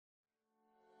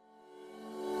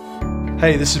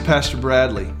Hey, this is Pastor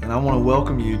Bradley, and I want to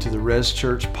welcome you to the Res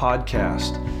Church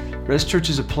podcast. Res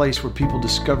Church is a place where people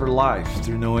discover life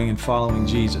through knowing and following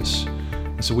Jesus.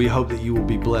 And so we hope that you will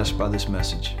be blessed by this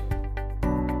message.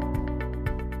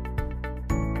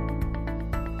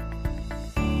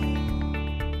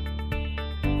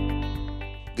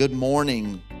 Good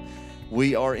morning.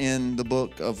 We are in the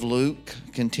book of Luke,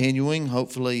 continuing.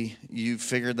 Hopefully you've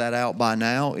figured that out by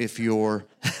now if you're,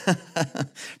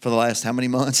 for the last how many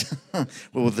months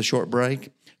with the short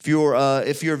break.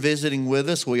 If you're visiting with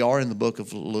us, we are in the book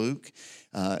of Luke.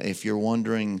 If you're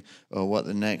wondering what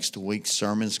the next week's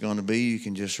sermon is going to be, you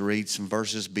can just read some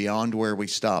verses beyond where we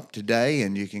stopped today,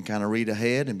 and you can kind of read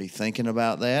ahead and be thinking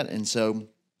about that. And so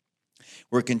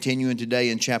we're continuing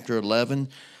today in chapter 11,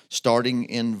 starting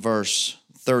in verse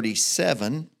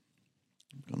 37.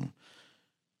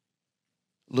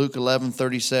 Luke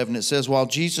 11:37, it says, while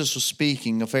Jesus was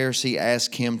speaking, a Pharisee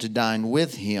asked him to dine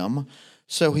with him,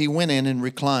 so he went in and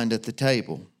reclined at the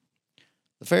table.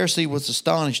 The Pharisee was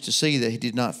astonished to see that he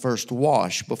did not first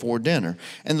wash before dinner.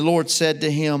 And the Lord said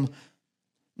to him,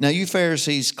 now you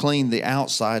Pharisees clean the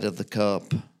outside of the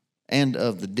cup and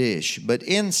of the dish, but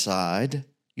inside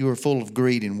you are full of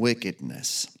greed and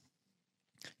wickedness.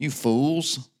 You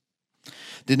fools!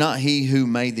 Did not he who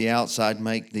made the outside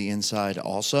make the inside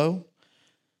also?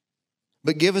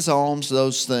 But give as alms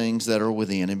those things that are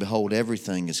within, and behold,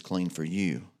 everything is clean for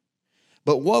you.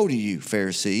 But woe to you,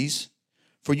 Pharisees,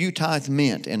 for you tithe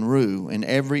mint and rue and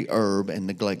every herb, and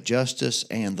neglect justice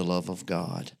and the love of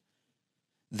God.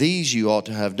 These you ought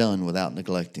to have done without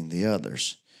neglecting the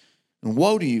others. And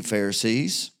woe to you,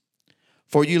 Pharisees,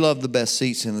 for you love the best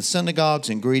seats in the synagogues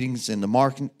and greetings in the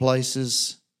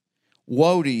marketplaces.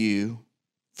 Woe to you,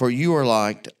 for you are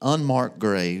like unmarked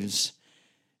graves,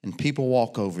 and people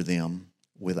walk over them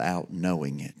without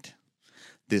knowing it.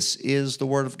 This is the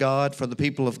word of God for the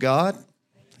people of God.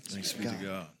 Thanks be to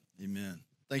God. Amen.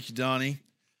 Thank you, Donnie.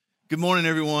 Good morning,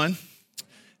 everyone.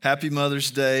 Happy Mother's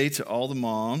Day to all the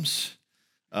moms.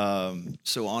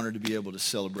 So honored to be able to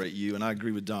celebrate you. And I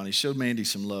agree with Donnie. Show Mandy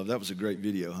some love. That was a great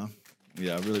video, huh?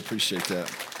 Yeah, I really appreciate that.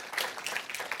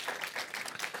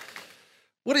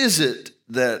 What is it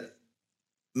that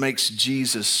makes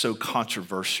Jesus so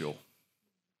controversial?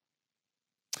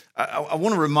 I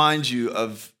want to remind you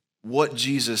of what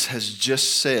Jesus has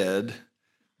just said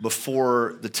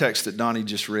before the text that Donnie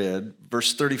just read,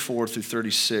 verse 34 through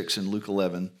 36 in Luke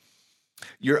 11.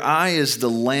 Your eye is the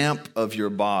lamp of your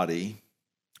body.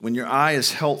 When your eye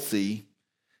is healthy,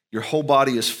 your whole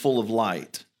body is full of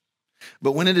light.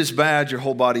 But when it is bad, your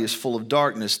whole body is full of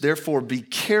darkness. Therefore, be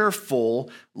careful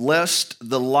lest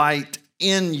the light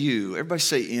in you, everybody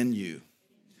say in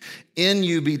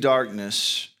you be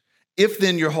darkness. If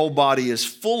then your whole body is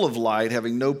full of light,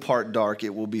 having no part dark,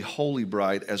 it will be wholly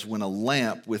bright as when a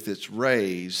lamp with its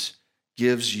rays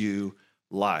gives you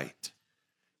light.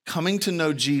 Coming to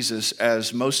know Jesus,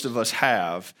 as most of us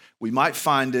have, we might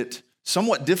find it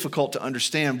somewhat difficult to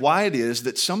understand why it is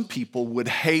that some people would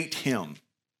hate him.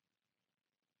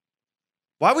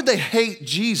 Why would they hate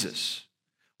Jesus?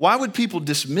 Why would people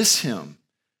dismiss him?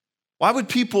 Why would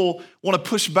people want to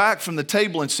push back from the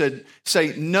table and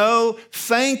say, no,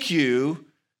 thank you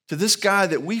to this guy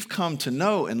that we've come to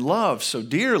know and love so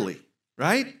dearly,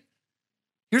 right?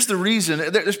 Here's the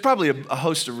reason. There's probably a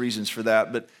host of reasons for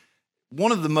that, but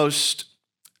one of the most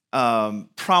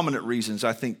prominent reasons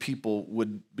I think people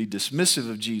would be dismissive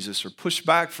of Jesus or push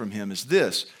back from him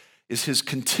is his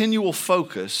continual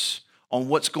focus on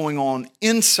what's going on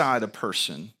inside a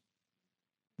person,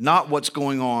 not what's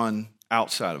going on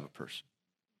outside of a person.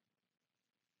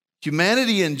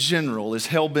 Humanity in general is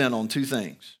hell-bent on two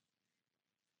things: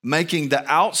 making the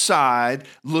outside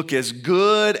look as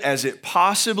good as it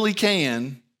possibly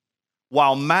can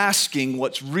while masking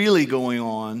what's really going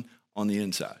on the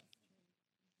inside.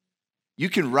 You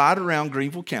can ride around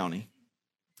Greenville County,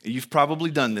 you've probably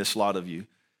done this, a lot of you,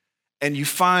 and you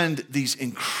find these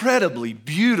incredibly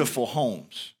beautiful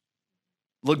homes.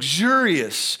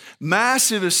 Luxurious,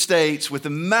 massive estates with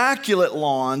immaculate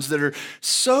lawns that are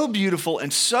so beautiful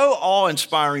and so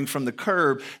awe-inspiring from the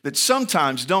curb that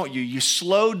sometimes, don't you, you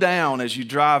slow down as you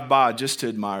drive by just to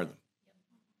admire them.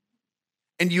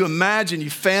 And you imagine, you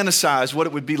fantasize what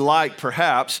it would be like,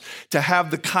 perhaps, to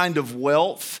have the kind of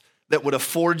wealth that would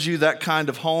afford you that kind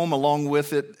of home, along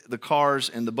with it, the cars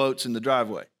and the boats in the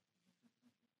driveway.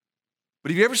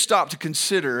 But have you ever stopped to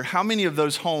consider how many of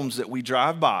those homes that we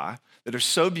drive by that are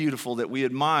so beautiful that we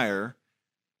admire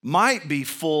might be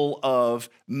full of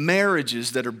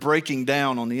marriages that are breaking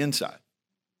down on the inside?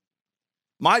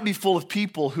 Might be full of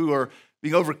people who are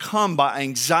being overcome by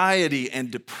anxiety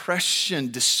and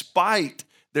depression despite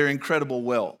their incredible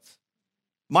wealth.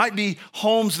 Might be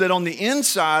homes that on the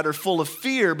inside are full of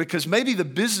fear because maybe the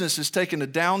business has taken a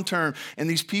downturn and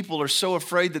these people are so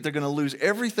afraid that they're going to lose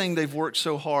everything they've worked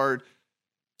so hard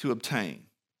to obtain.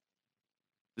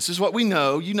 This is what we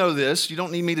know. You know this. You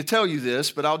don't need me to tell you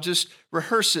this, but I'll just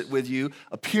rehearse it with you.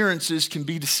 Appearances can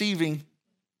be deceiving.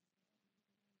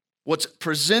 What's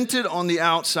presented on the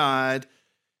outside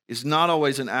is not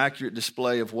always an accurate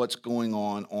display of what's going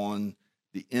on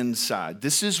the inside.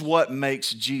 This is what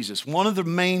makes Jesus. One of the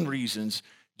main reasons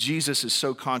Jesus is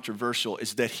so controversial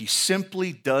is that he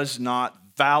simply does not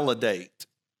validate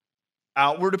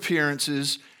outward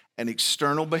appearances and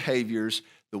external behaviors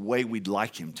the way we'd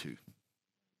like him to.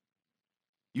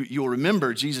 You'll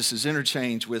remember Jesus'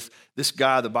 interchange with this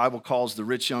guy the Bible calls the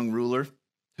rich young ruler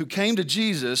who came to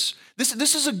Jesus.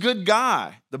 This is a good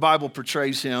guy, the Bible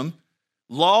portrays him.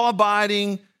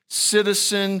 Law-abiding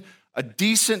citizen, a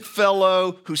decent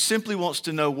fellow who simply wants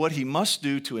to know what he must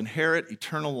do to inherit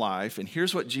eternal life. And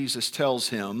here's what Jesus tells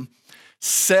him: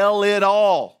 sell it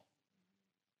all.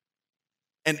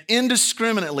 And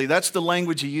indiscriminately, that's the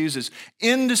language he uses,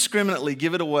 indiscriminately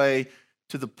give it away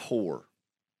to the poor.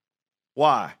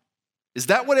 Why? Is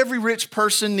that what every rich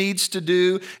person needs to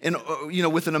do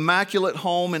with an immaculate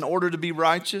home in order to be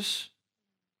righteous?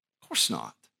 Of course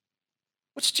not.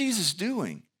 What's Jesus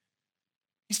doing?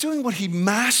 He's doing what he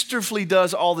masterfully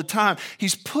does all the time.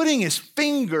 He's putting his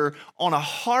finger on a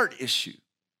heart issue.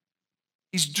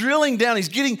 He's drilling down. He's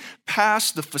getting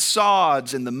past the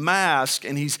facades and the mask,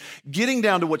 and he's getting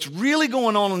down to what's really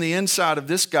going on the inside of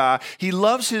this guy. He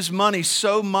loves his money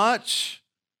so much,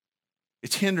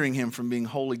 it's hindering him from being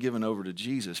wholly given over to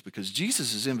Jesus, because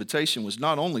Jesus' invitation was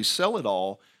not only sell it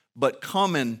all, but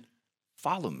come and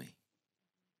follow me.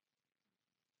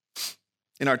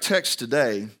 In our text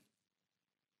today,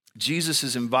 Jesus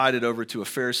is invited over to a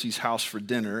Pharisee's house for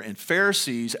dinner, and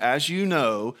Pharisees, as you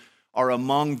know, are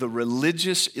among the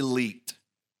religious elite.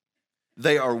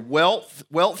 They are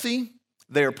wealthy,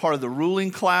 they are part of the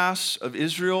ruling class of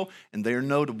Israel, and they are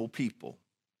notable people.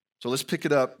 So let's pick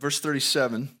it up, verse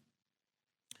 37.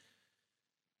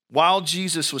 While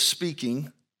Jesus was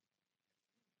speaking,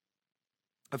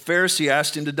 a Pharisee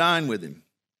asked him to dine with him.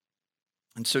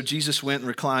 And so Jesus went and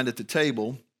reclined at the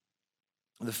table.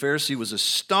 The Pharisee was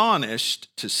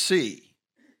astonished to see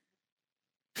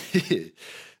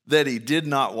that he did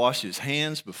not wash his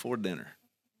hands before dinner.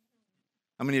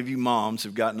 How many of you moms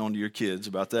have gotten on to your kids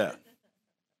about that?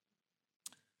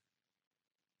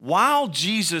 While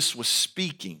Jesus was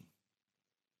speaking,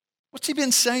 what's he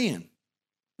been saying?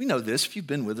 We know this. If you've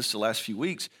been with us the last few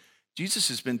weeks, Jesus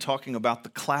has been talking about the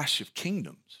clash of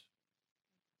kingdoms.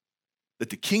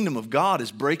 That the kingdom of God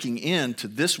is breaking into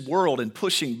this world and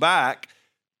pushing back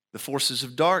the forces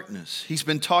of darkness. He's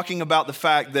been talking about the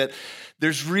fact that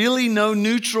there's really no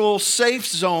neutral safe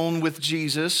zone with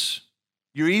Jesus.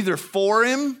 You're either for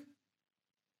him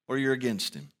or you're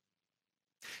against him.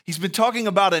 He's been talking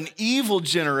about an evil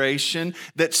generation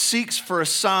that seeks for a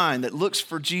sign, that looks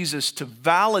for Jesus to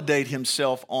validate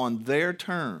himself on their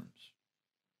terms.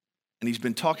 And he's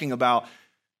been talking about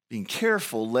being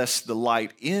careful lest the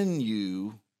light in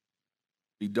you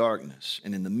be darkness.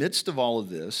 And in the midst of all of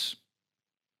this,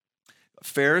 a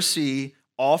Pharisee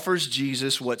offers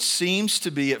Jesus what seems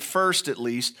to be, at first at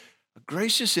least, a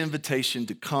gracious invitation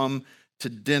to come to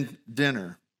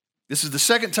dinner. This is the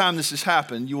second time this has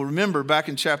happened. You will remember back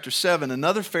in chapter 7,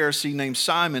 another Pharisee named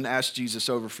Simon asked Jesus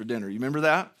over for dinner. You remember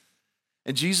that?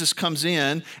 And Jesus comes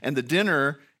in, and the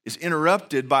dinner is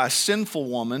interrupted by a sinful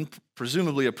woman,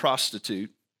 presumably a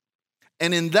prostitute.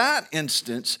 And in that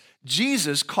instance,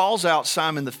 Jesus calls out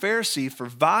Simon the Pharisee for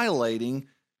violating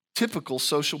typical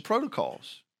social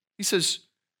protocols. He says,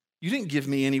 "You didn't give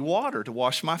me any water to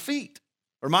wash my feet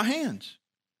or my hands.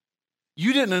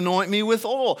 You didn't anoint me with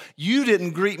oil. You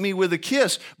didn't greet me with a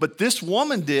kiss, but this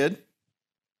woman did."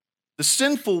 The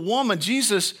sinful woman,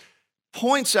 Jesus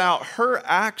points out her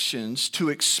actions to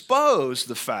expose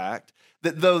the fact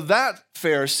that though that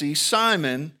Pharisee,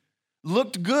 Simon,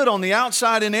 looked good on the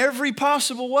outside in every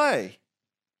possible way,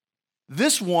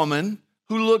 this woman,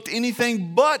 who looked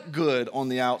anything but good on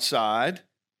the outside,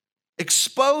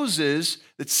 exposes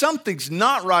that something's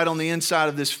not right on the inside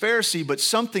of this Pharisee, but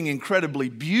something incredibly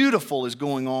beautiful is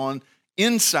going on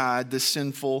inside this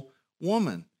sinful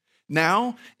woman.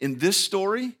 Now, in this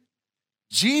story,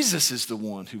 Jesus is the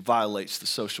one who violates the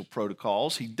social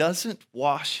protocols. He doesn't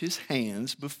wash his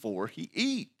hands before he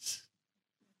eats.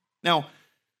 Now,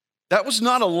 that was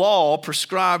not a law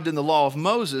prescribed in the law of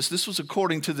Moses. This was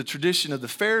according to the tradition of the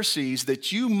Pharisees,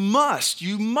 that you must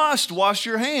wash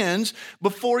your hands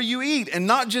before you eat, and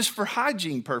not just for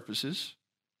hygiene purposes.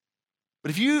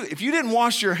 But if you didn't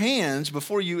wash your hands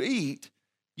before you eat,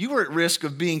 You were at risk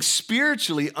of being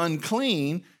spiritually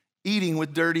unclean, eating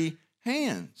with dirty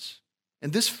hands.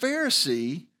 And this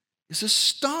Pharisee is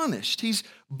astonished. He's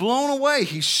blown away.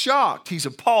 He's shocked. He's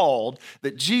appalled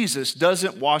that Jesus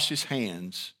doesn't wash his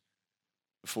hands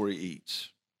before he eats.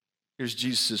 Here's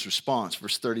Jesus' response,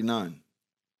 verse 39.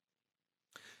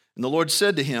 And the Lord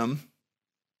said to him,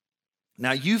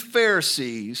 now you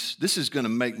Pharisees, this is going to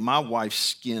make my wife's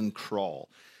skin crawl.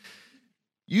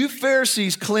 You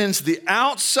Pharisees cleanse the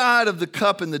outside of the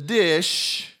cup and the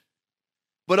dish,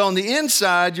 but on the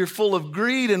inside you're full of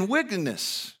greed and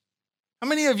wickedness. How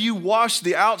many of you wash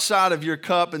the outside of your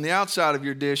cup and the outside of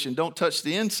your dish and don't touch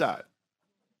the inside?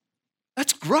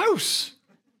 That's gross.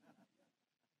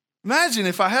 Imagine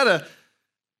if I had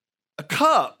a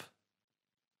cup,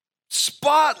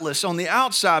 spotless on the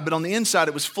outside, but on the inside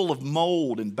it was full of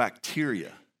mold and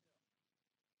bacteria.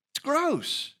 It's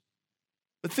gross.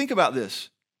 But think about this.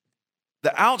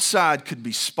 The outside could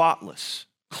be spotless,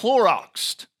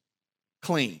 Cloroxed,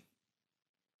 clean.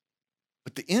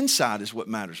 But the inside is what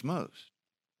matters most,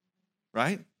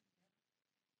 right?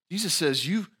 Jesus says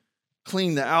you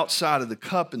clean the outside of the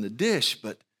cup and the dish,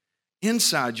 but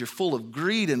inside you're full of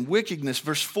greed and wickedness.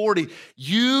 Verse 40,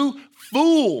 you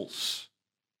fools.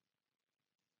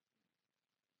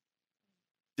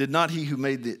 Did not he who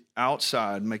made the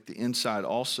outside make the inside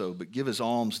also, but give his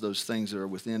alms those things that are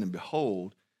within, and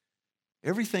behold,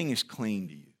 everything is clean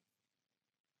to you.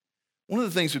 One of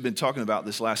the things we've been talking about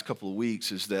this last couple of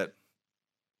weeks is that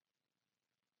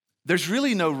there's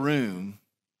really no room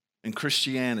in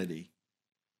Christianity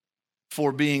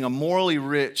for being a morally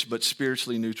rich but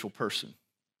spiritually neutral person.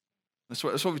 That's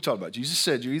what we talked about. Jesus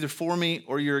said, you're either for me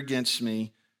or you're against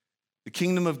me. The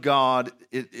kingdom of God,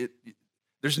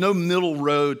 there's no middle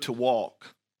road to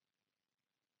walk.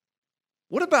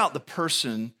 What about the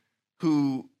person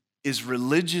who is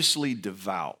religiously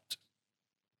devout?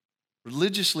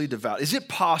 Religiously devout. Is it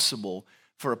possible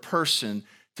for a person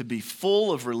to be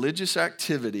full of religious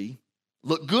activity,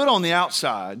 look good on the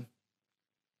outside,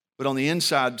 but on the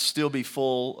inside still be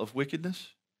full of wickedness?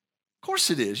 Of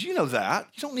course it is. You know that.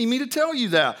 You don't need me to tell you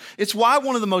that. It's why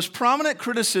one of the most prominent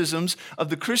criticisms of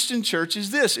the Christian church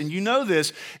is this, and you know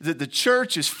this, that the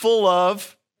church is full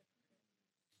of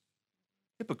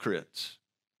hypocrites.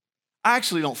 I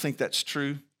actually don't think that's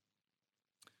true.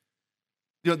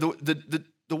 You know,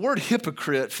 the word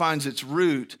hypocrite finds its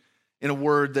root in a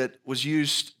word that was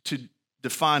used to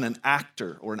define an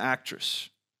actor or an actress,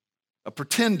 a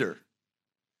pretender,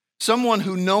 someone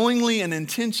who knowingly and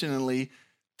intentionally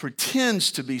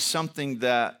pretends to be something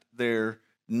that they're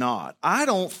not. I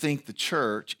don't think the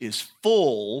church is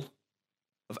full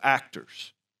of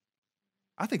actors.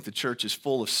 I think the church is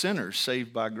full of sinners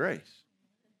saved by grace.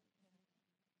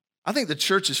 I think the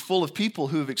church is full of people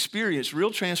who have experienced real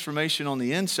transformation on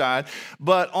the inside,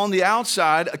 but on the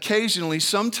outside, occasionally,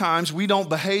 sometimes we don't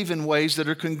behave in ways that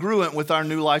are congruent with our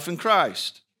new life in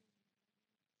Christ.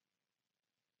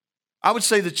 I would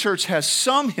say the church has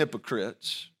some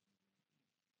hypocrites.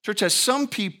 Church has some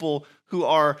people who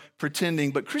are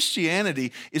pretending, but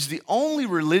Christianity is the only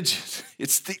religion,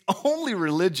 it's the only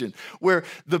religion where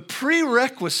the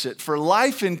prerequisite for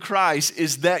life in Christ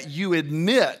is that you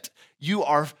admit you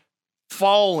are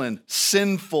fallen,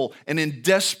 sinful, and in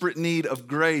desperate need of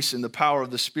grace and the power of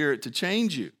the Spirit to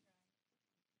change you.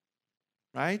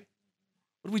 Right?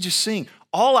 What did we just sing?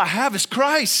 All I have is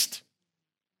Christ.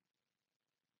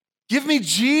 Give me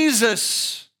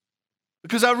Jesus.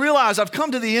 Because I realize I've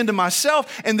come to the end of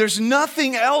myself and there's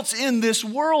nothing else in this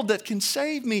world that can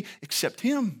save me except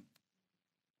Him.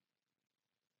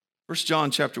 1 John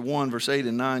chapter 1, verse 8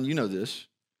 and 9, you know this.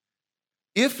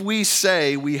 If we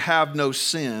say we have no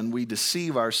sin, we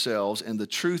deceive ourselves and the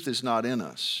truth is not in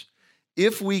us.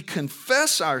 If we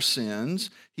confess our sins,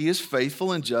 He is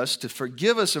faithful and just to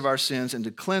forgive us of our sins and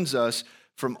to cleanse us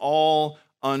from all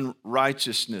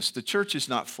unrighteousness. The church is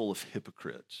not full of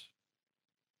hypocrites.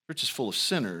 The church is full of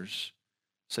sinners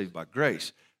saved by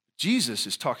grace. Jesus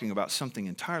is talking about something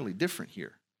entirely different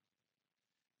here.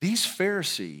 These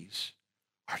Pharisees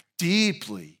are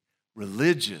deeply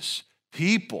religious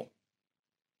people.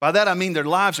 By that I mean their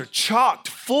lives are chocked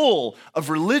full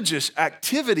of religious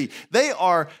activity. They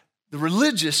are the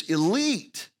religious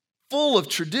elite, full of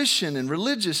tradition and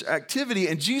religious activity.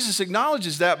 And Jesus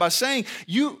acknowledges that by saying,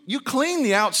 you clean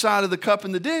the outside of the cup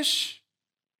and the dish.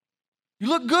 You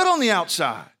look good on the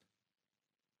outside.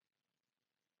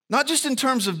 Not just in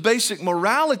terms of basic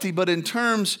morality, but in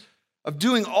terms of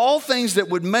doing all things that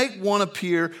would make one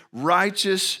appear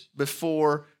righteous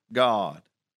before God.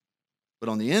 But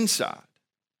on the inside,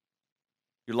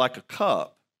 you're like a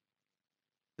cup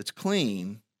that's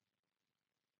clean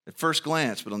at first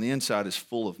glance, but on the inside is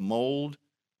full of mold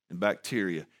and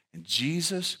bacteria. And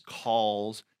Jesus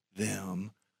calls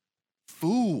them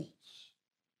fools.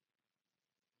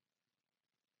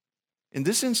 In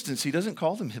this instance, he doesn't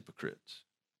call them hypocrites.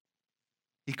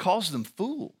 He calls them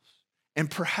fools. And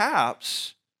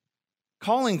perhaps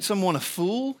calling someone a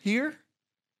fool here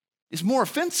is more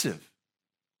offensive.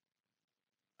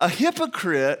 A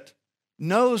hypocrite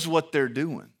knows what they're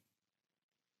doing.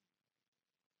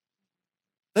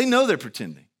 They know they're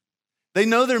pretending. They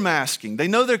know they're masking. They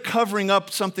know they're covering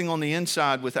up something on the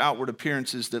inside with outward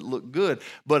appearances that look good.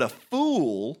 But a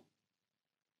fool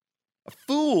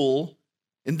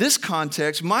in this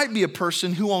context might be a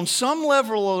person who on some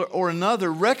level or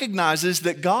another recognizes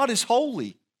that God is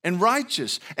holy and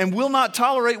righteous and will not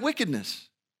tolerate wickedness.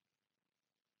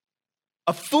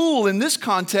 A fool in this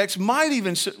context might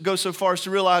even go so far as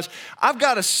to realize, I've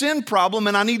got a sin problem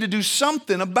and I need to do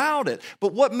something about it.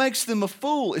 But what makes them a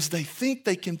fool is they think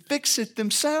they can fix it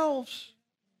themselves.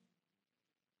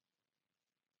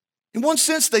 In one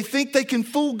sense, they think they can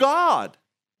fool God.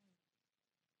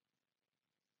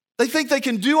 They think they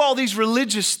can do all these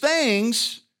religious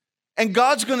things and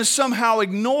God's going to somehow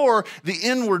ignore the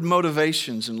inward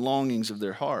motivations and longings of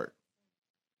their heart.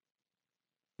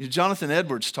 Jonathan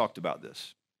Edwards talked about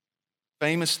this.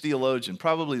 Famous theologian,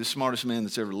 probably the smartest man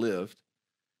that's ever lived.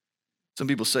 Some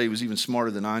people say he was even smarter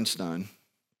than Einstein.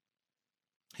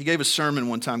 He gave a sermon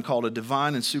one time called A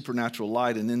Divine and Supernatural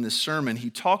Light, and in this sermon he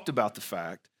talked about the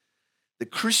fact that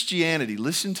Christianity,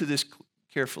 listen to this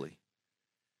carefully,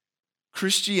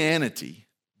 Christianity,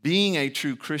 being a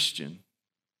true Christian,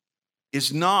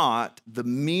 is not the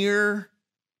mere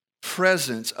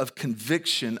presence of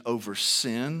conviction over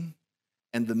sin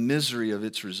and the misery of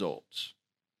its results.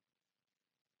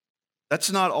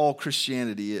 That's not all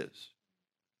Christianity is.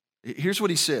 Here's what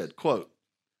he said, quote,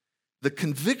 "The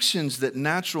convictions that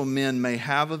natural men may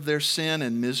have of their sin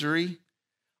and misery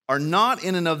are not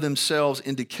in and of themselves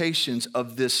indications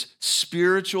of this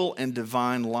spiritual and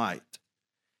divine light.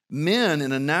 Men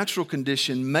in a natural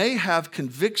condition may have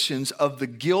convictions of the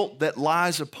guilt that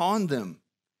lies upon them,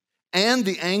 and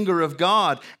the anger of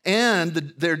God, and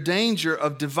their danger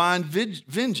of divine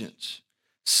vengeance.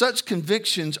 Such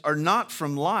convictions are not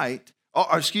from light,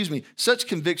 such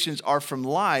convictions are from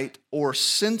light or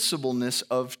sensibleness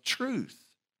of truth."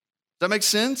 Does that make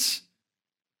sense?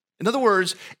 In other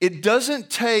words, it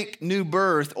doesn't take new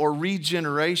birth or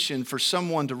regeneration for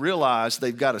someone to realize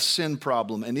they've got a sin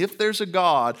problem. And if there's a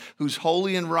God who's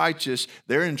holy and righteous,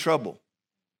 they're in trouble.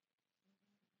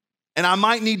 And I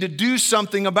might need to do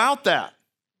something about that.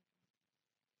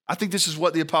 I think this is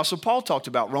what the Apostle Paul talked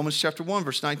about, Romans chapter 1,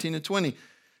 verse 19 and 20.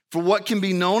 "For what can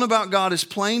be known about God is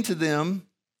plain to them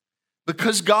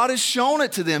because God has shown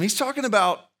it to them." He's talking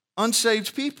about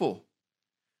unsaved people.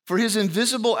 "For his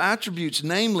invisible attributes,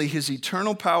 namely his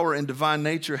eternal power and divine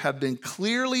nature, have been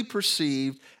clearly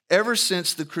perceived ever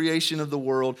since the creation of the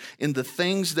world in the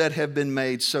things that have been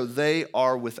made, so they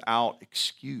are without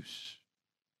excuse."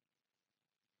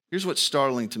 Here's what's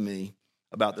startling to me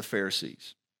about the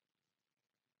Pharisees.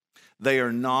 They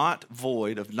are not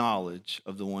void of knowledge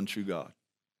of the one true God.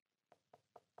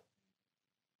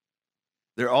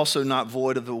 They're also not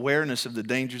void of awareness of the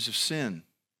dangers of sin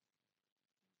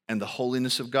and the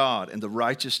holiness of God and the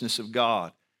righteousness of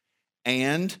God.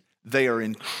 And they are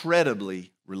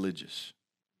incredibly religious.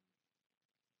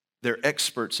 They're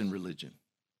experts in religion.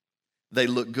 They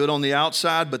look good on the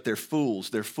outside, but they're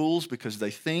fools. They're fools because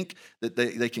they think that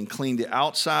they can clean the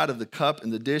outside of the cup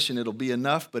and the dish and it'll be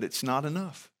enough, but it's not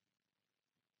enough.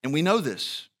 And we know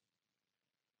this.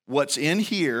 What's in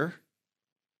here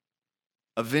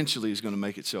eventually is going to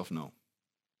make itself known.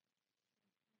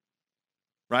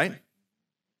 Right?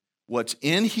 What's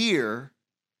in here,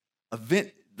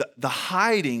 the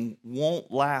hiding won't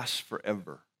last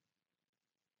forever.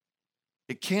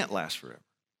 It can't last forever.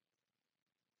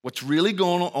 What's really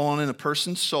going on in a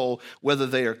person's soul, whether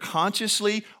they are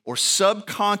consciously or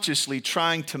subconsciously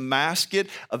trying to mask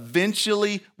it,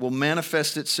 eventually will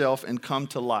manifest itself and come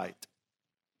to light.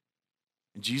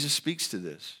 And Jesus speaks to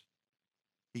this.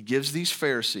 He gives these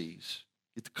Pharisees,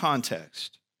 get the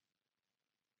context,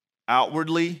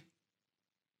 outwardly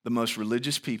the most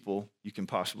religious people you can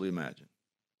possibly imagine.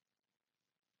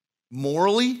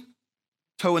 Morally,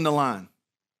 toeing the line.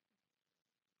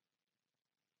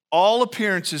 All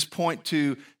appearances point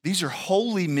to these are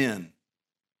holy men.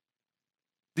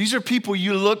 These are people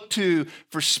you look to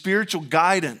for spiritual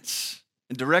guidance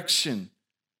and direction.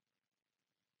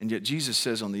 And yet Jesus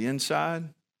says on the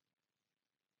inside,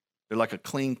 they're like a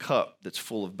clean cup that's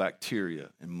full of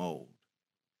bacteria and mold.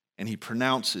 And he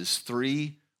pronounces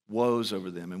 3 woes over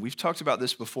them. And we've talked about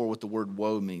this before, what the word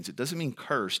woe means. It doesn't mean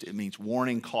cursed. It means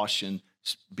warning, caution,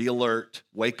 be alert,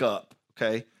 wake up,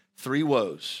 okay? 3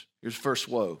 woes. Here's first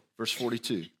woe, verse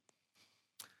 42.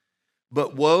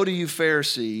 But woe to you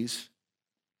Pharisees,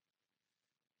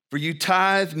 for you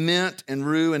tithe mint and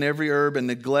rue and every herb and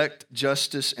neglect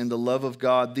justice and the love of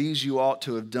God. These you ought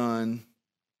to have done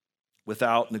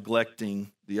without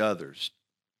neglecting the others.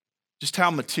 Just how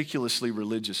meticulously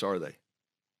religious are they?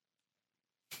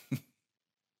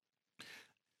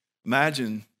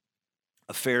 Imagine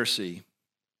a Pharisee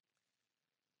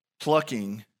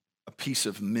plucking a piece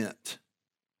of mint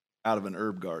out of an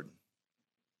herb garden.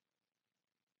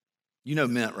 You know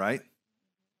mint, right?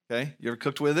 Okay, you ever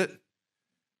cooked with it?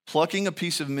 Plucking a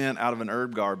piece of mint out of an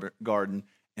herb garden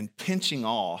and pinching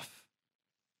off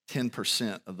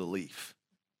 10% of the leaf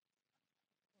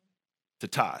to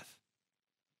tithe,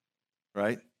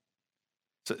 right?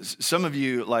 So some of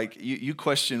you, like, you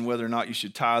question whether or not you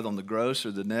should tithe on the gross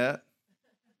or the net.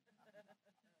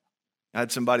 I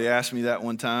had somebody ask me that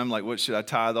one time, like, what should I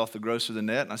tithe off, the gross or the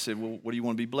net? And I said, well, what do you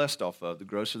want to be blessed off of, the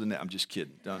gross or the net? I'm just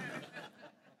kidding. Don't.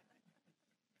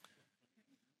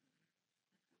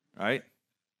 Right?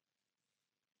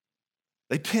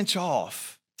 They pinch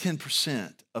off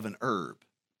 10% of an herb.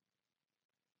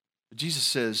 But Jesus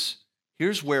says,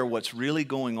 here's where what's really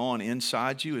going on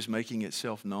inside you is making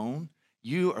itself known.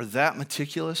 You are that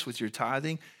meticulous with your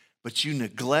tithing, but you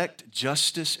neglect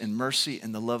justice and mercy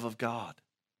and the love of God.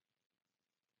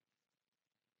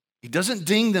 He doesn't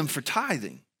ding them for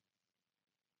tithing.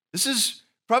 This is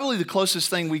probably the closest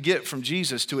thing we get from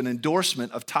Jesus to an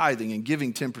endorsement of tithing and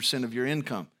giving 10% of your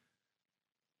income.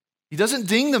 He doesn't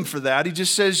ding them for that. He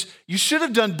just says, you should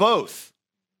have done both.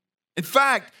 In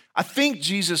fact, I think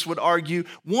Jesus would argue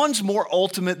one's more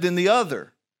ultimate than the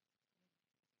other.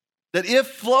 That if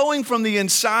flowing from the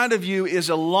inside of you is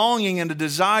a longing and a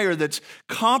desire that's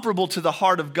comparable to the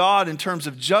heart of God in terms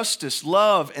of justice,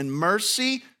 love, and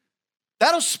mercy,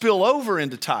 that'll spill over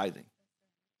into tithing.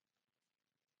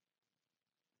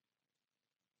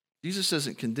 Jesus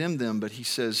doesn't condemn them, but he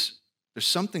says there's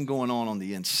something going on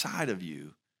the inside of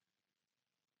you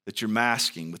that you're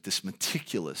masking with this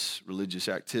meticulous religious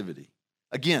activity.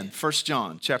 Again, 1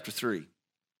 John chapter 3,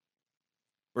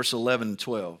 verse 11 and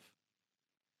 12.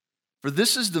 For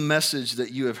this is the message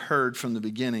that you have heard from the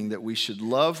beginning, that we should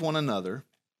love one another.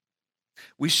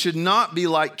 We should not be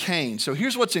like Cain. So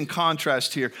here's what's in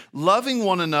contrast here. Loving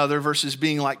one another versus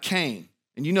being like Cain.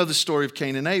 And you know the story of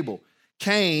Cain and Abel.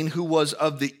 Cain, who was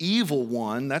of the evil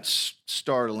one, that's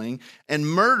startling, and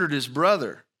murdered his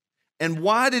brother. And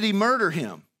why did he murder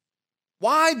him?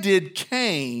 Why did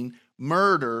Cain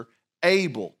murder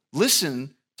Abel?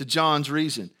 Listen to John's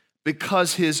reason.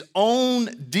 Because his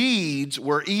own deeds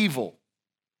were evil.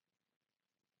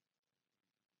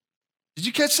 Did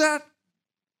you catch that?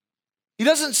 He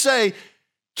doesn't say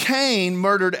Cain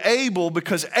murdered Abel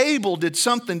because Abel did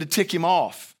something to tick him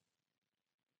off.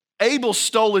 Abel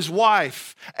stole his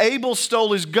wife. Abel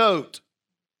stole his goat.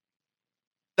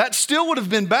 That still would have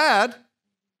been bad,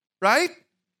 right?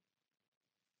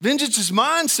 Vengeance is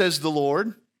mine, says the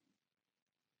Lord.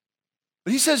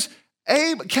 But he says,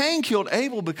 Cain killed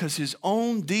Abel because his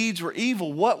own deeds were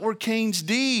evil. What were Cain's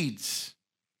deeds?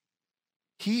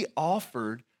 He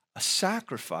offered a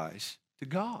sacrifice to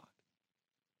God.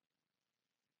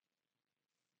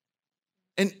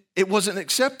 And it wasn't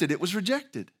accepted, it was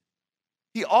rejected.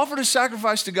 He offered a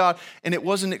sacrifice to God and it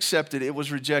wasn't accepted, it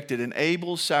was rejected. And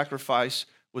Abel's sacrifice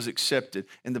was accepted.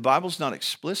 And the Bible's not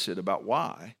explicit about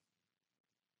why.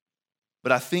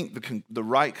 But I think the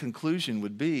right conclusion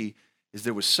would be is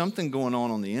there was something going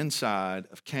on the inside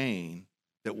of Cain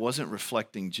that wasn't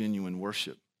reflecting genuine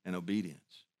worship and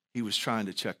obedience. He was trying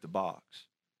to check the box.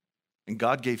 And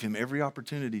God gave him every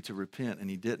opportunity to repent, and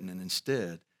he didn't. And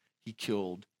instead, he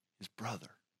killed his brother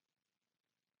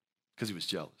because he was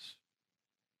jealous.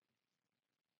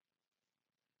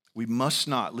 We must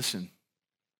not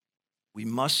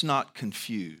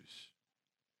confuse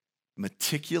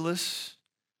meticulous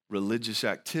religious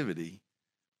activity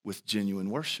with genuine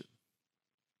worship.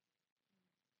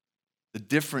 The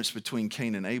difference between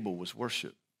Cain and Abel was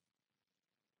worship.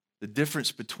 The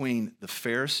difference between the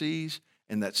Pharisees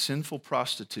and that sinful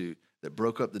prostitute that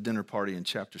broke up the dinner party in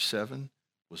chapter 7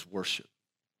 was worship.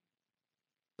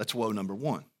 That's woe number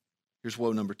 1. Here's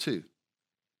woe number 2.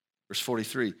 Verse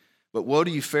 43. But woe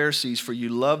to you Pharisees, for you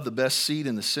love the best seat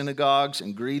in the synagogues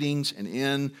and greetings and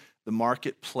in the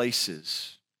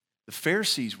marketplaces. The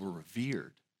Pharisees were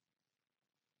revered.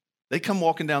 They come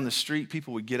walking down the street,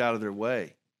 people would get out of their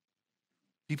way.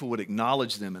 People would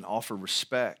acknowledge them and offer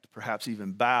respect, perhaps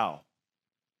even bow.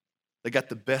 They got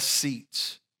the best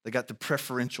seats They got the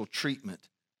preferential treatment.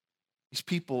 These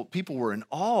people were in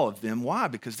awe of them. Why?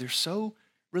 Because they're so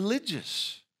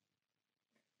religious.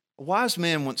 A wise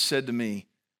man once said to me,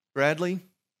 Bradley,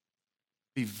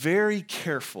 be very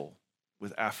careful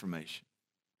with affirmation.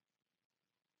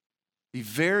 Be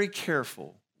very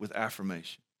careful with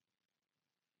affirmation.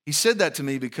 He said that to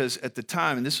me because at the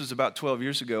time, and this was about 12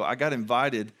 years ago, I got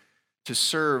invited to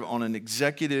serve on an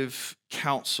executive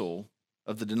council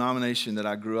of the denomination that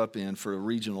I grew up in for a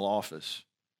regional office.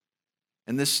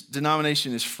 And this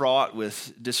denomination is fraught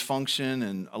with dysfunction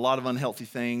and a lot of unhealthy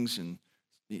things, and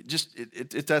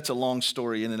that's a long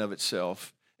story in and of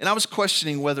itself. And I was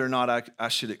questioning whether or not I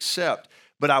should accept,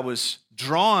 but I was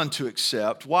drawn to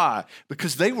accept. Why?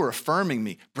 Because they were affirming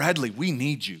me, Bradley, we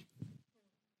need you.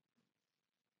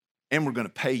 And we're going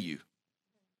to pay you.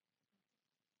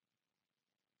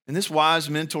 And this wise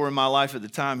mentor in my life at the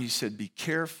time, he said, be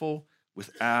careful with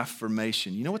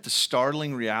affirmation. You know what the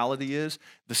startling reality is?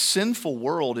 The sinful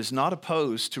world is not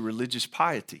opposed to religious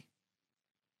piety.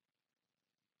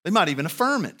 They might even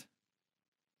affirm it.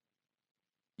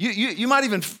 You might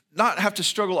even not have to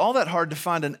struggle all that hard to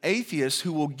find an atheist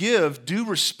who will give due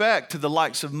respect to the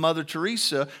likes of Mother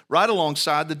Teresa right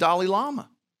alongside the Dalai Lama.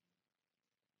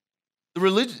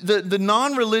 The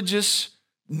non-religious,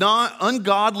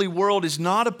 ungodly world is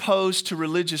not opposed to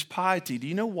religious piety. Do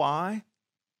you know why?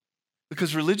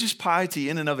 Because religious piety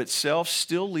in and of itself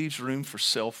still leaves room for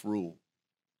self-rule,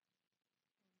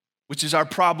 which is our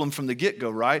problem from the get-go,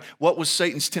 right? What was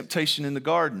Satan's temptation in the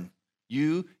garden?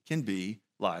 You can be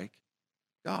like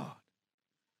God.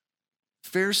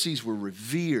 Pharisees were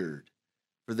revered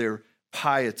for their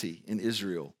piety in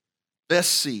Israel.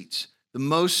 Best seats, the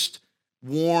most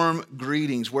warm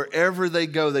greetings. Wherever they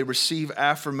go, they receive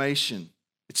affirmation.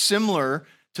 It's similar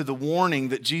to the warning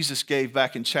that Jesus gave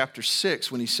back in chapter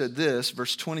 6 when he said this,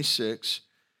 verse 26,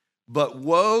 but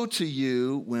woe to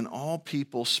you when all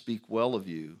people speak well of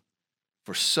you,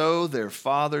 for so their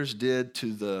fathers did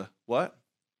to the what?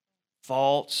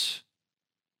 False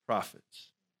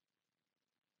prophets.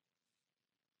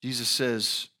 Jesus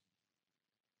says,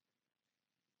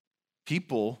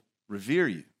 people revere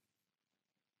you.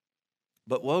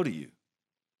 But woe to you,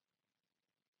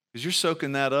 because you're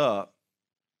soaking that up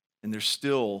and there's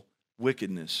still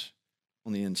wickedness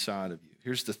on the inside of you.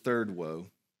 Here's the third woe,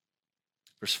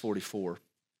 verse 44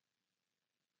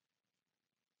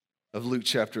 of Luke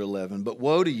chapter 11. But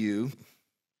woe to you,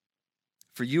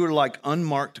 for you are like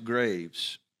unmarked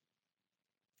graves,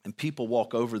 and people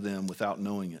walk over them without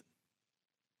knowing it.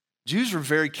 Jews were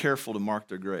very careful to mark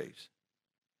their graves.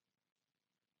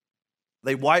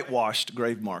 They whitewashed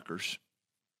grave markers.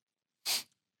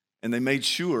 And they made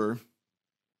sure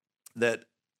that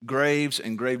graves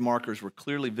and grave markers were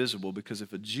clearly visible, because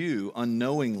if a Jew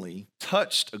unknowingly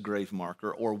touched a grave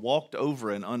marker or walked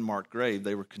over an unmarked grave,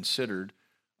 they were considered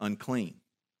unclean.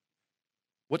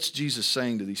 What's Jesus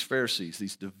saying to these Pharisees,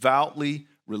 these devoutly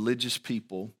religious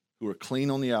people who are clean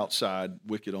on the outside,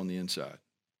 wicked on the inside?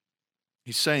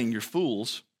 He's saying, you're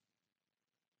fools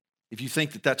if you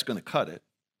think that that's going to cut it.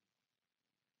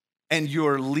 And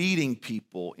you're leading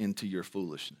people into your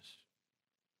foolishness.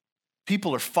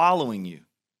 People are following you.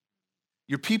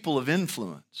 You're people of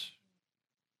influence.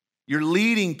 You're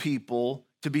leading people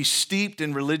to be steeped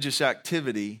in religious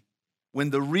activity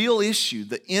when the real issue,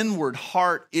 the inward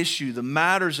heart issue, the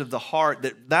matters of the heart,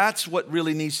 that's what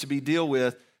really needs to be dealt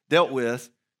with,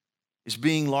 is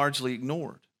being largely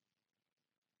ignored.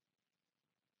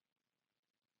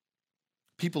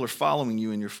 People are following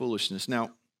you in your foolishness.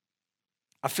 Now,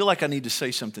 I feel like I need to say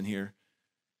something here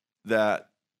that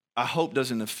I hope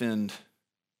doesn't offend,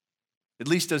 at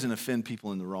least doesn't offend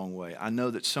people in the wrong way. I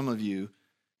know that some of you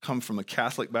come from a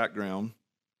Catholic background,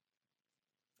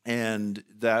 and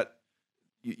that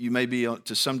you may be,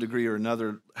 to some degree or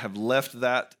another, have left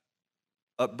that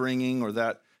upbringing or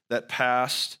that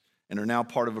past and are now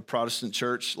part of a Protestant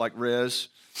church like Res.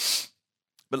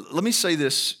 But let me say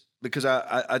this, because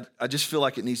I just feel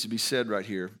like it needs to be said right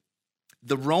here.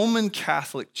 The Roman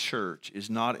Catholic Church is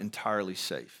not entirely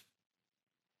safe.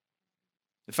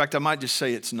 In fact, I might just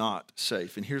say it's not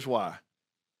safe, and here's why.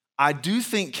 I do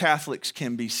think Catholics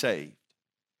can be saved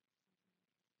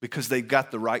because they've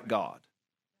got the right God.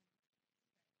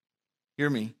 Hear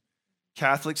me.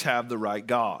 Catholics have the right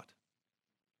God.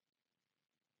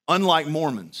 Unlike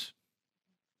Mormons,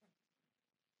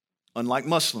 unlike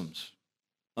Muslims,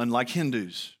 unlike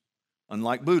Hindus,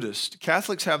 unlike Buddhists,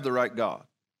 Catholics have the right God.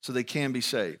 So they can be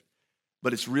saved.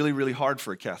 But it's really, really hard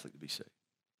for a Catholic to be saved,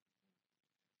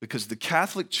 because the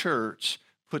Catholic Church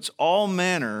puts all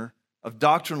manner of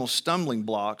doctrinal stumbling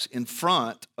blocks in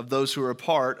front of those who are a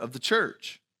part of the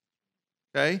church.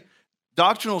 Okay?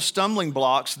 doctrinal stumbling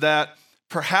blocks that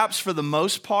perhaps for the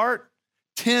most part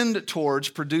tend towards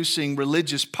producing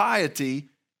religious piety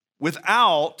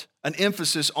without an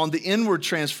emphasis on the inward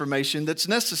transformation that's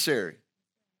necessary.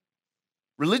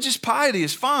 Religious piety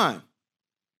is fine,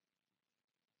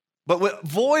 but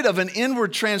void of an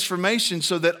inward transformation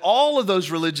so that all of those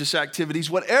religious activities,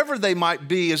 whatever they might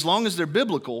be, as long as they're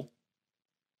biblical,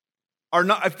 are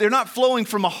not, if they're not flowing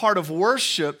from a heart of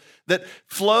worship that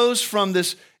flows from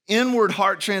this inward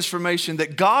heart transformation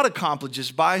that God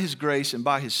accomplishes by His grace and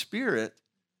by His Spirit,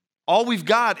 all we've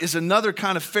got is another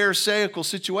kind of Pharisaical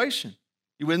situation.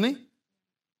 You with me?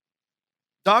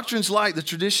 Doctrines like the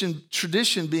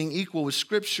tradition being equal with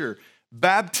Scripture,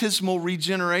 baptismal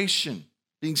regeneration,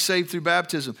 being saved through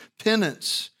baptism,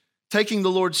 penance, taking the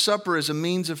Lord's Supper as a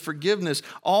means of forgiveness,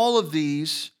 all of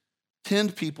these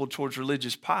tend people towards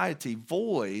religious piety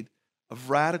void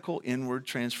of radical inward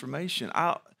transformation.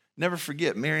 I'll never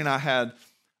forget, Mary and I had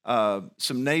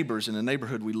some neighbors in a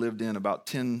neighborhood we lived in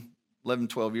about 11,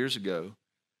 12 years ago.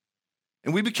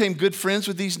 And we became good friends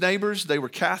with these neighbors. They were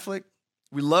Catholic.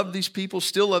 We loved these people,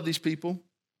 still love these people.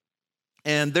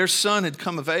 And their son had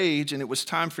come of age, and it was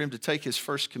time for him to take his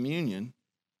first communion.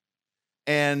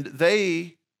 And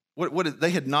they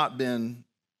had not been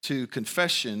to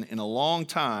confession in a long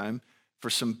time for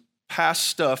some past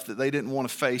stuff that they didn't want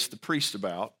to face the priest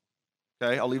about.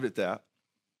 Okay, I'll leave it at that.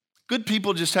 Good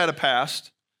people just had a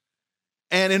past.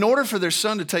 And in order for their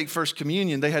son to take first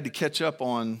communion, they had to catch up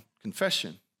on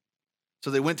confession. So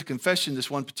they went to confession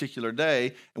this one particular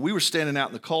day, and we were standing out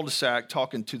in the cul-de-sac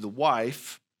talking to the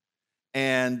wife,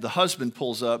 and the husband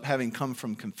pulls up, having come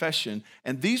from confession,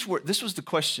 and this was the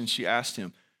question she asked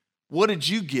him: "What did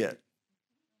you get?"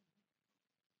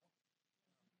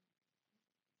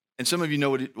 And some of you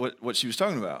know what she was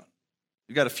talking about.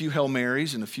 You got a few Hail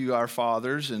Marys and a few Our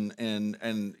Fathers,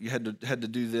 and you had to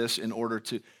do this in order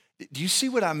to. Do you see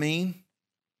what I mean?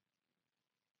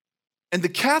 And the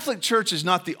Catholic Church is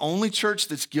not the only church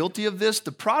that's guilty of this.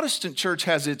 The Protestant church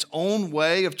has its own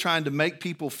way of trying to make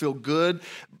people feel good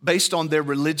based on their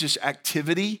religious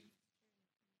activity.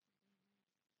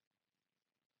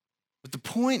 But the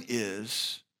point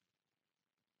is,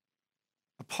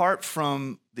 apart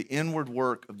from the inward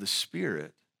work of the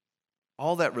Spirit,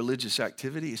 all that religious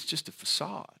activity is just a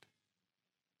facade.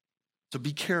 So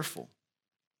be careful.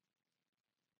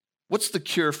 What's the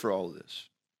cure for all of this?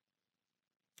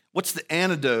 What's the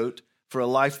antidote for a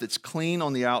life that's clean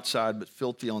on the outside but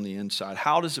filthy on the inside?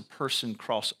 How does a person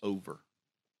cross over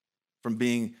from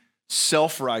being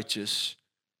self-righteous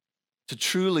to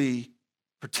truly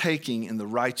partaking in the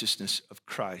righteousness of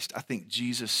Christ? I think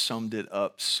Jesus summed it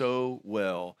up so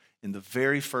well in the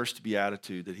very first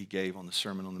beatitude that he gave on the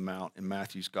Sermon on the Mount in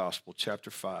Matthew's Gospel,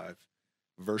 chapter 5,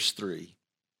 verse 3.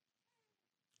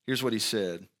 Here's what he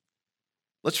said.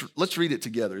 Let's read it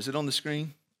together. Is it on the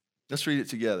screen? Let's read it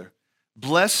together.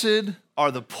 Blessed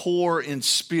are the poor in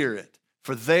spirit,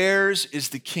 for theirs is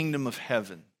the kingdom of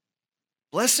heaven.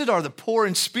 Blessed are the poor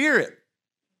in spirit.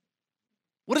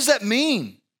 What does that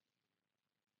mean?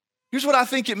 Here's what I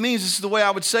think it means. This is the way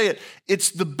I would say it.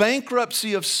 It's the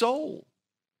bankruptcy of soul.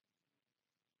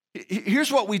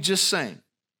 Here's what we just sang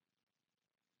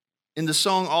in the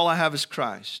song, All I Have is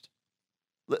Christ.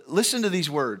 Listen to these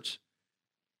words.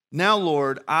 Now,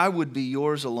 Lord, I would be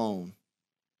yours alone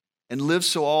and live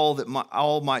so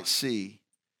all might see.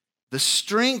 The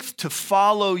strength to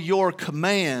follow your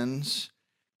commands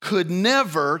could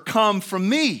never come from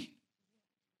me.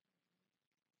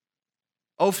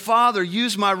 Oh, Father,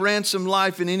 use my ransomed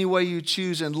life in any way you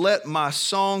choose, and let my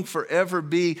song forever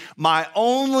be my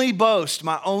only boast.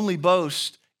 My only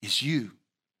boast is you.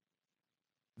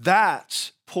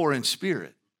 That's poor in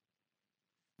spirit.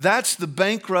 That's the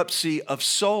bankruptcy of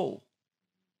soul.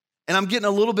 And I'm getting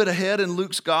a little bit ahead in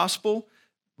Luke's gospel,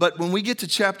 but when we get to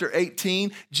chapter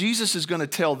 18, Jesus is going to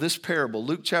tell this parable.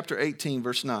 Luke chapter 18,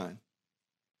 verse 9.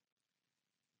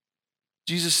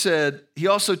 Jesus said, he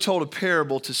also told a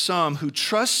parable to some who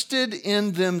trusted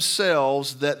in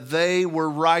themselves that they were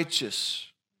righteous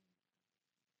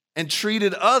and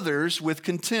treated others with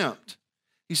contempt.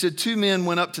 He said, 2 men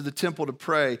went up to the temple to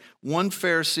pray, one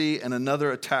Pharisee and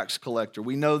another a tax collector.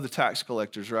 We know the tax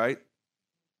collectors, right?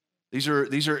 These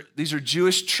are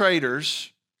Jewish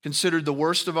traitors, considered the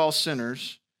worst of all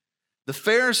sinners. The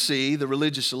Pharisee, the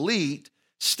religious elite,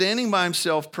 standing by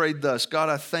himself, prayed thus: God,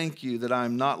 I thank you that I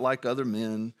am not like other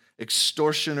men,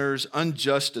 extortioners,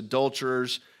 unjust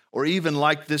adulterers, or even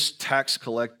like this tax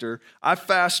collector. I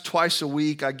fast twice a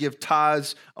week. I give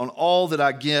tithes on all that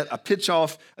I get. I pitch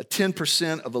off a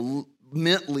 10% of a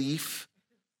mint leaf.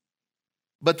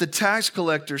 But the tax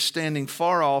collector, standing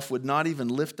far off, would not even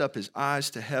lift up his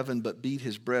eyes to heaven, but beat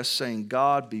his breast, saying,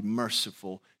 God, be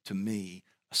merciful to me,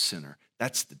 a sinner.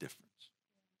 That's the difference.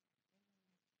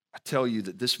 I tell you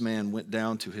that this man went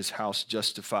down to his house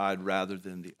justified rather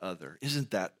than the other.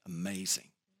 Isn't that amazing?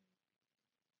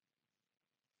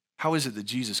 How is it that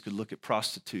Jesus could look at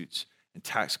prostitutes and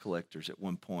tax collectors at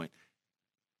one point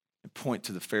and point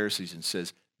to the Pharisees and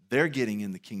says, they're getting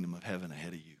in the kingdom of heaven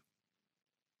ahead of you?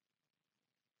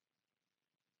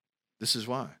 This is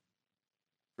why.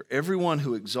 For everyone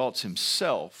who exalts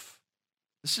himself,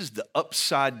 this is the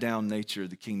upside down nature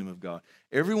of the kingdom of God.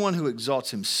 Everyone who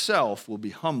exalts himself will be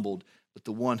humbled, but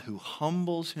the one who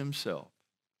humbles himself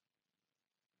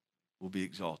will be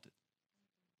exalted.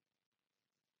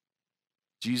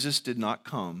 Jesus did not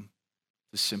come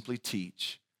to simply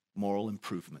teach moral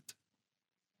improvement.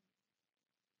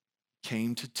 He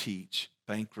came to teach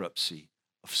bankruptcy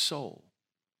of soul,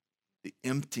 the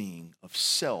emptying of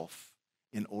self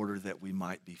in order that we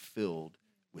might be filled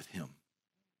with him.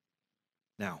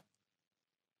 Now,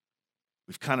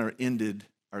 we've kind of ended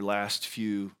our last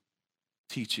few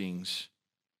teachings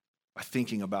by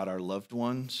thinking about our loved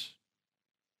ones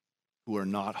who are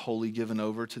not wholly given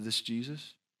over to this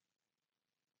Jesus.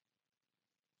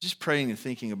 Just praying and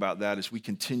thinking about that as we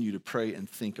continue to pray and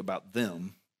think about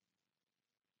them.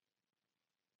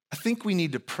 I think we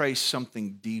need to pray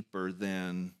something deeper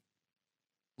than,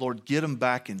 Lord, get them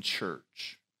back in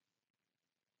church.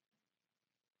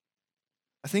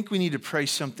 I think we need to pray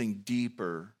something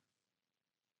deeper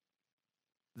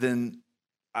than,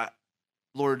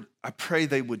 Lord, I pray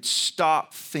they would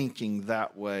stop thinking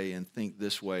that way and think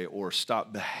this way, or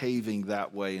stop behaving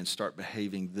that way and start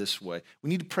behaving this way. We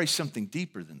need to pray something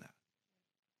deeper than that.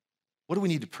 What do we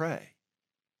need to pray?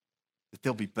 That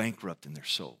they'll be bankrupt in their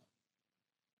soul.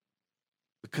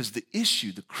 Because the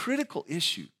issue, the critical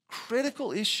issue,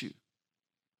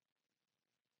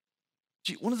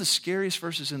 one of the scariest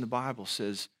verses in the Bible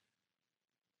says,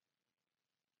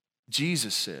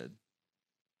 Jesus said,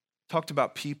 talked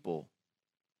about people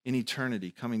in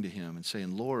eternity coming to him and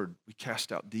saying, Lord, we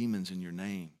cast out demons in your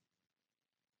name.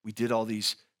 We did all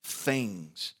these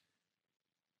things.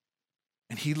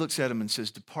 And he looks at them and says,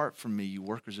 depart from me, you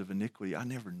workers of iniquity. I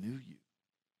never knew you.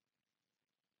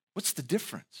 What's the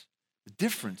difference? The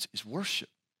difference is worship.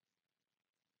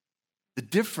 The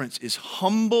difference is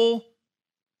humble,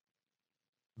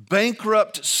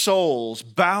 bankrupt souls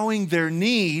bowing their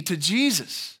knee to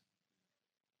Jesus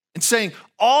and saying,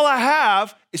 all I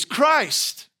have is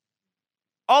Christ.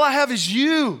 All I have is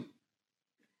you.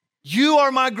 You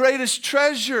are my greatest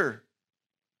treasure.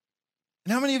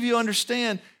 And how many of you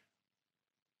understand?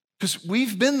 Because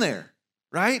we've been there,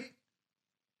 right?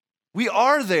 We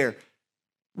are there.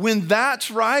 When that's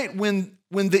right, when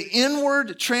the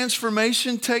inward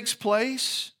transformation takes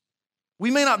place, we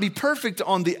may not be perfect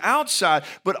on the outside,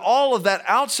 but all of that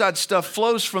outside stuff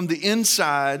flows from the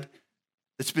inside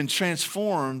that's been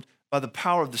transformed by the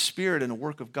power of the Spirit and a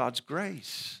work of God's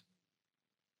grace.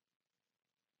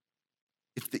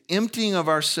 If the emptying of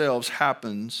ourselves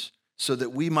happens so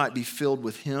that we might be filled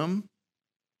with him,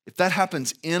 if that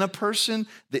happens in a person,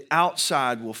 the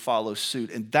outside will follow suit.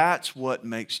 And that's what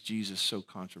makes Jesus so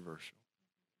controversial.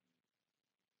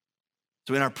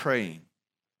 So in our praying,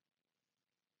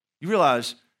 you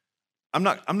realize I'm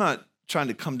not trying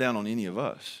to come down on any of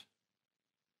us.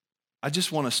 I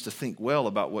just want us to think well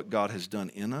about what God has done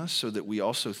in us so that we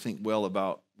also think well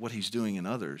about what he's doing in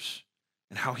others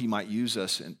and how he might use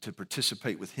us and to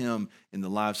participate with him in the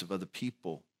lives of other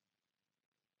people.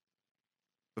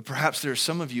 But perhaps there are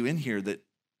some of you in here that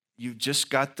you've just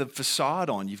got the facade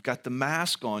on. You've got the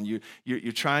mask on.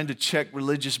 You're trying to check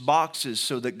religious boxes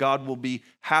so that God will be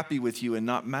happy with you and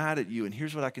not mad at you. And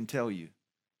here's what I can tell you.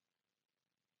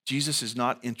 Jesus is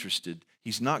not interested.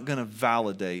 He's not going to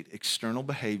validate external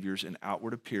behaviors and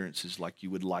outward appearances like you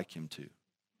would like him to.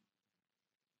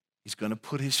 He's going to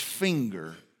put his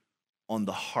finger on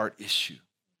the heart issue.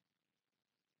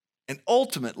 And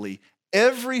ultimately,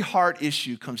 every heart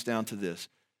issue comes down to this.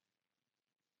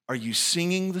 Are you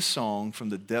singing the song from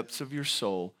the depths of your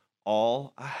soul,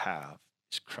 all I have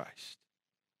is Christ?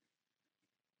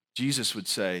 Jesus would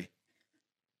say,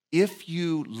 if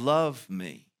you love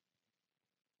me,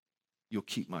 you'll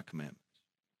keep my commandments.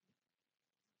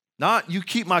 Not you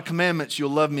keep my commandments,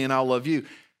 you'll love me and I'll love you.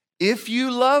 If you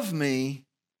love me,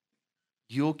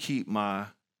 you'll keep my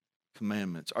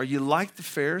commandments. Are you like the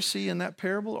Pharisee in that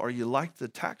parable? Or are you like the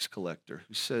tax collector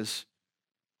who says,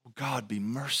 oh God, be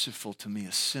merciful to me,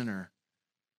 a sinner?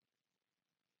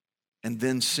 And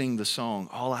then sing the song,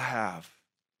 all I have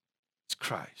is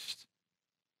Christ.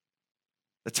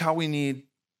 That's how we need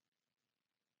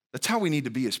That's how we need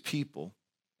to be as people,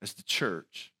 as the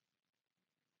church.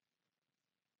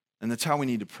 And that's how we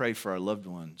need to pray for our loved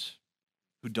ones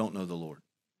who don't know the Lord.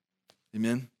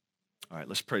 Amen? All right,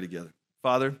 let's pray together.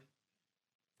 Father,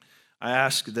 I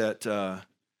ask that,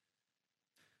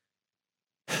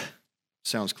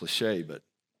 sounds cliche, but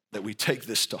that we take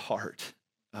this to heart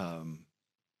for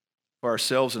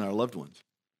ourselves and our loved ones.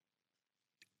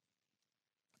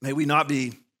 May we not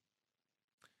be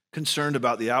concerned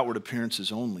about the outward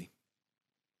appearances only,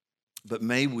 but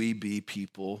may we be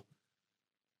people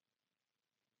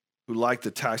who, like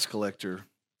the tax collector,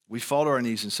 we fall to our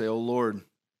knees and say, "Oh Lord,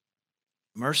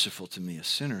 merciful to me, a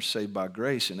sinner saved by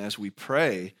grace." And as we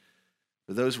pray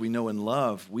for those we know and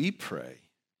love, we pray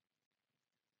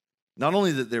not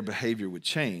only that their behavior would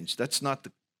change. That's not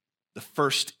the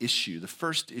first issue. The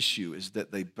first issue is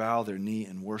that they bow their knee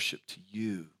and worship to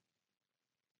you.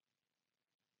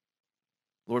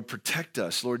 Lord, protect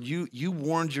us. Lord, you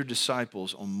warned your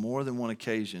disciples on more than one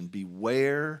occasion,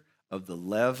 beware of the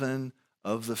leaven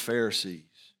of the Pharisees.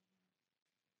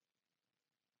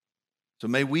 So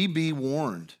may we be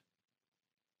warned,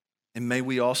 and may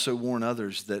we also warn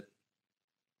others that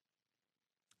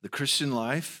the Christian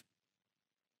life,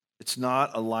 it's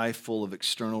not a life full of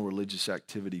external religious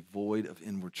activity, void of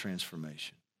inward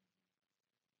transformation.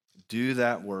 Do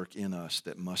that work in us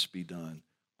that must be done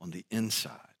on the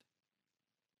inside.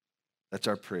 That's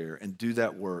our prayer. And do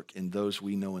that work in those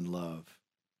we know and love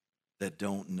that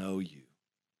don't know you.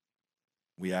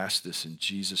 We ask this in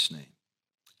Jesus' name.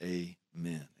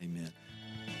 Amen. Amen.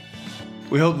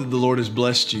 We hope that the Lord has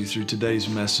blessed you through today's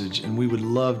message, and we would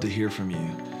love to hear from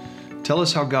you. Tell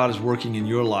us how God is working in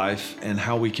your life and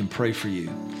how we can pray for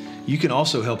you. You can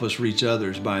also help us reach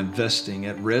others by investing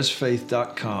at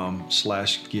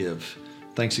resfaith.com/give.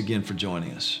 Thanks again for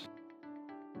joining us.